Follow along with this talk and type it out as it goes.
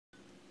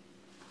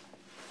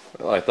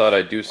Well, I thought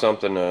I'd do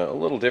something a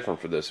little different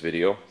for this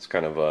video. It's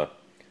kind of a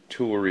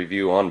tool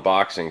review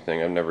unboxing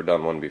thing. I've never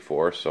done one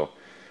before, so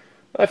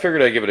I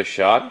figured I'd give it a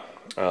shot.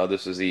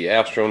 This is the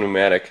Astro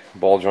Pneumatic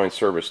ball joint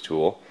service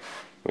tool,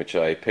 which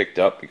I picked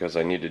up because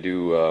I need to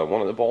do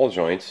one of the ball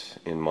joints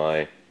in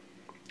my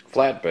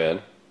flatbed,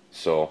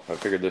 so I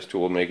figured this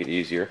tool would make it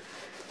easier.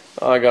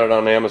 I got it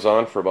on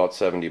Amazon for about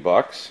 70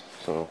 bucks,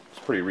 so it's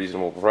a pretty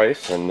reasonable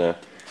price, and I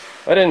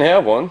didn't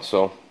have one,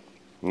 so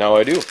now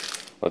I do.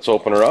 Let's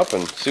open her up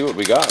and see what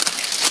we got.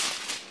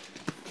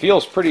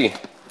 Feels pretty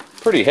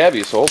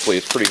heavy, so hopefully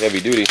it's pretty heavy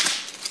duty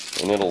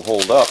and it'll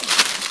hold up.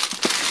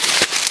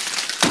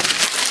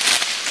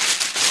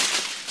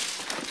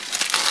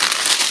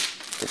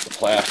 Get the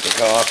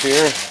plastic off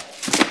here,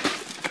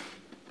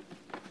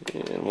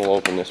 and we'll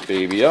open this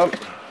baby up.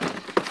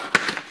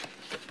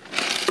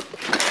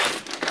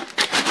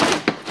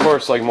 Of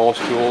course, like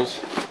most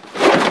tools,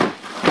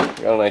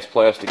 got a nice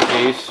plastic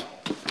case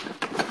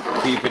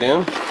to keep it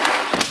in.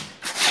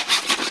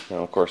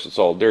 Now, of course, it's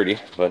all dirty,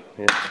 but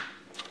yeah,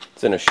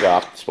 it's in a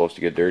shop. It's supposed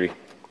to get dirty.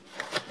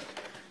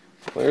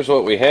 There's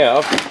what we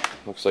have.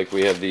 Looks like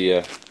we have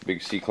the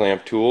big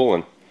C-clamp tool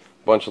and a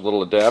bunch of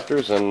little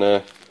adapters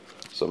and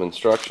some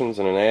instructions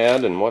and an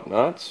ad and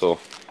whatnot. So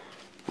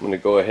I'm going to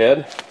go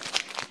ahead,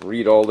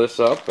 read all this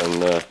up,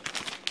 and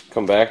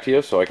come back to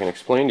you so I can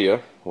explain to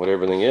you what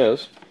everything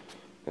is.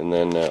 And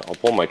then I'll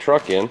pull my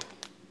truck in,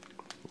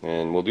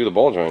 and we'll do the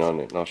ball joint on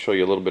it. And I'll show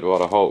you a little bit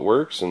about how it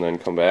works, and then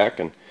come back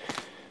and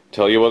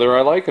tell you whether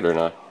I like it or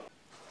not.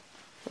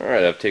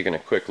 Alright, I've taken a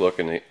quick look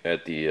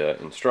at the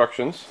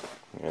instructions,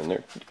 and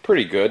they're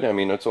pretty good. I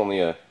mean, it's only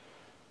a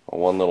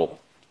one-page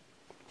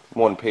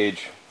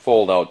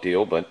fold-out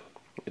deal, but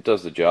it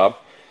does the job.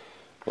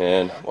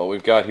 And what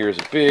we've got here is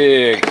a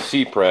big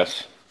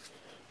C-press,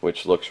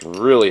 which looks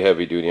really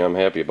heavy-duty. I'm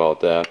happy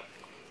about that,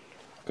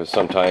 because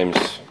sometimes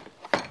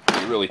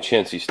it's really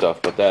chintzy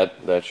stuff, but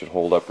that should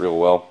hold up real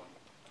well.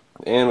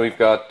 And we've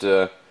got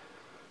an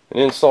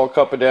install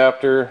cup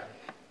adapter,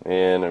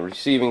 and a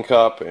receiving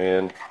cup,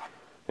 and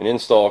an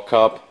install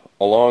cup,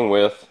 along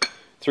with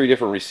 3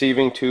 different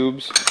receiving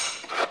tubes,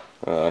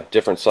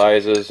 different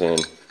sizes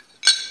and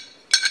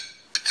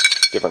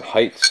different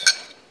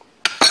heights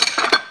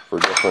for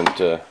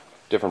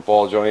different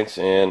ball joints,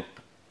 and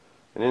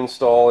an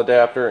install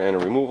adapter and a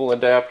removal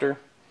adapter.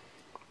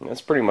 And that's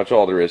pretty much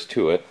all there is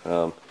to it.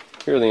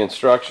 Here are the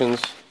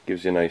instructions.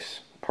 Gives you a nice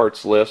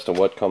parts list of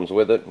what comes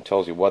with it and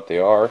tells you what they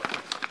are.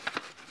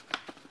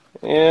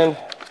 And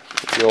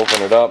if you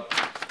open it up,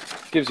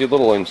 it gives you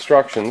little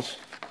instructions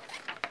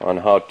on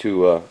how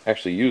to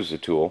actually use the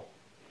tool,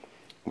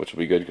 which will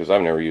be good because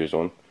I've never used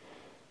one.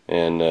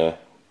 And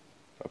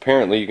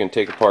apparently you can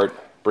take apart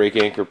brake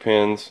anchor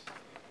pins,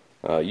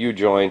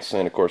 U-joints,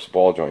 and of course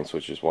ball joints,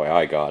 which is why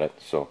I got it.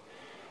 So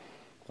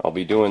I'll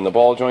be doing the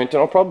ball joint,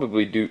 and I'll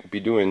probably be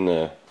doing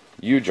the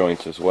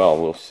U-joints as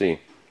well. We'll see.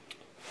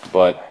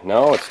 But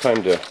now it's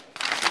time to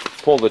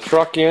pull the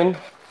truck in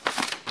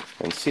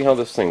and see how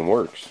this thing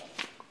works.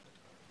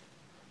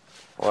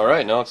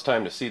 Alright, now it's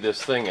time to see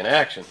this thing in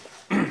action,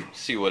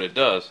 see what it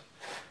does.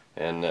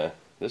 And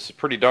this is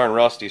pretty darn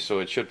rusty, so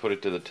it should put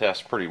it to the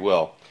test pretty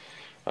well.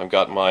 I've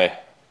got my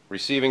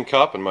receiving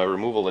cup and my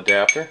removal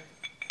adapter,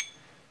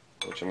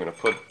 which I'm going to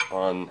put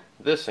on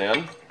this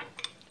end.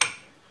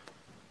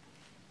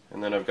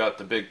 And then I've got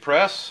the big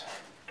press,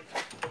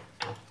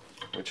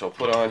 which I'll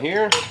put on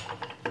here.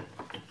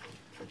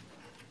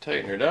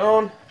 Tighten her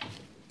down.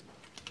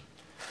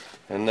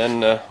 And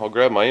then I'll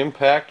grab my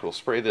impact, we'll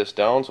spray this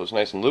down so it's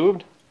nice and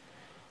lubed,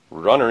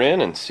 run her in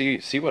and see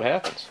what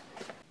happens.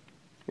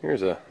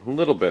 Here's a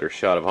little better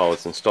shot of how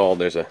it's installed.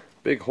 There's a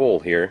big hole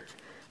here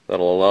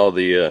that'll allow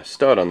the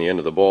stud on the end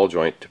of the ball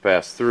joint to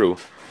pass through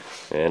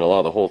and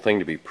allow the whole thing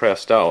to be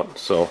pressed out.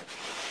 So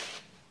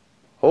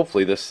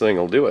hopefully this thing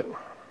will do it.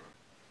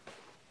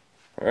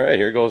 Alright,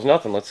 here goes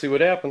nothing. Let's see what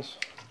happens.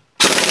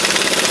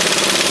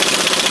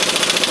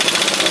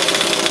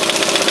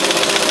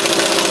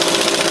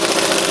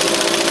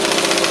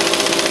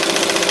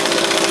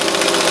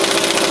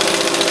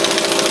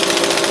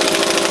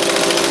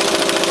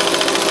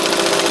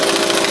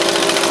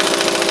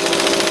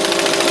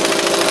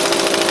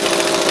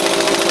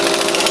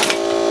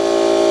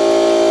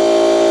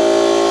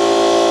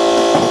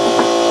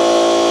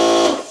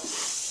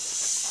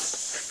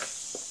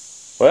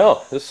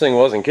 Well, this thing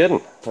wasn't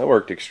kidding. That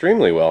worked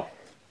extremely well.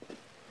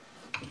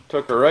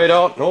 Took her right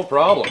out, no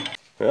problem.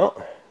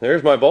 Well,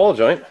 there's my ball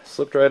joint.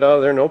 Slipped right out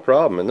of there, no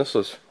problem. And this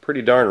was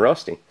pretty darn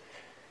rusty.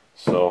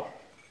 So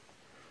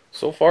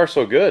far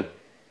so good.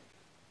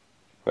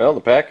 Well, the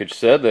package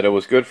said that it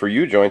was good for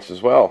U-joints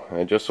as well.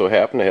 I just so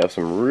happen to have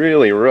some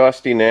really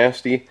rusty,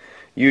 nasty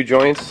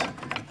U-joints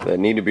that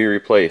need to be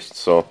replaced.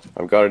 So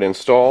I've got it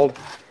installed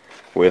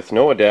with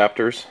no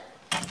adapters.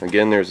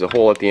 Again, there's a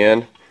hole at the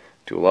end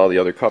to allow the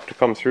other cup to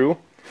come through,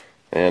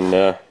 and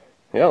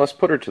yeah, let's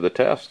put her to the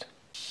test.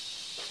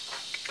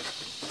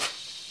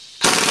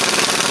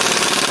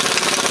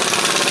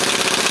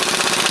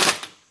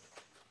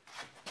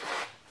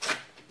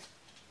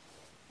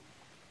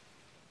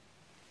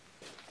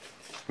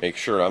 make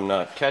sure I'm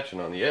not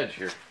catching on the edge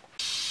here.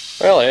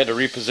 Well, I had to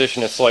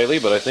reposition it slightly,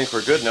 but I think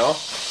we're good now.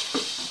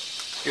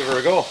 Let's give her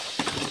a go.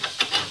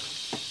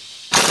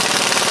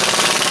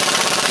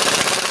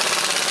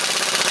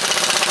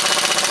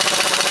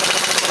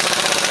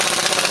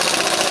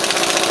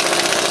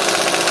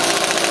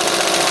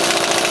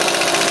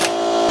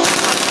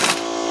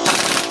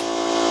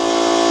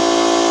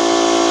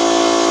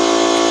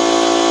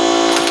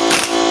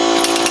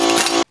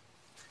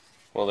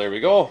 Well, there we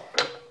go.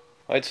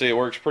 I'd say it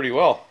works pretty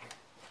well.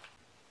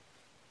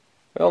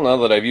 Well, now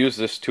that I've used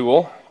this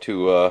tool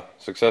to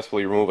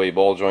successfully remove a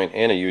ball joint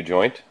and a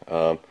U-joint,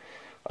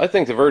 I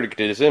think the verdict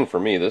is in for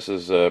me. This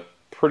is a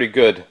pretty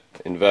good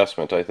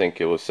investment. I think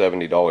it was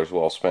 $70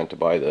 well spent to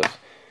buy this.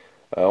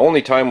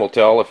 Only time will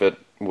tell if it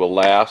will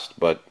last,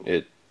 but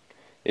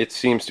it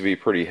seems to be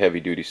pretty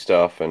heavy-duty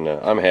stuff, and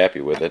I'm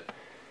happy with it.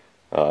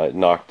 It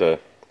knocked the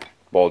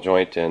ball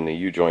joint and the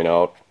U-joint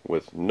out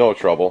with no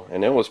trouble,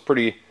 and it was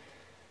pretty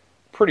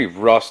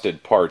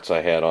rusted parts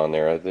I had on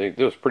there. I think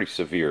it was pretty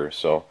severe,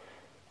 so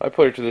I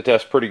put it to the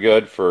test pretty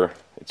good for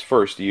its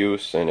first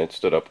use, and it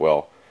stood up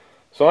well.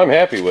 So I'm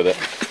happy with it.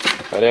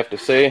 I'd have to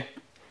say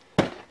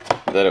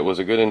that it was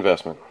a good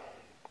investment.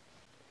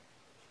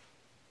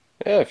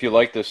 Yeah, if you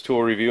like this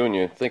tool review and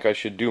you think I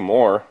should do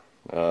more,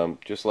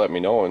 just let me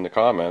know in the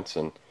comments,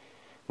 and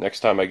next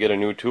time I get a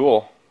new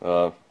tool,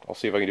 I'll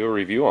see if I can do a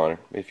review on it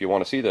if you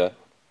want to see that.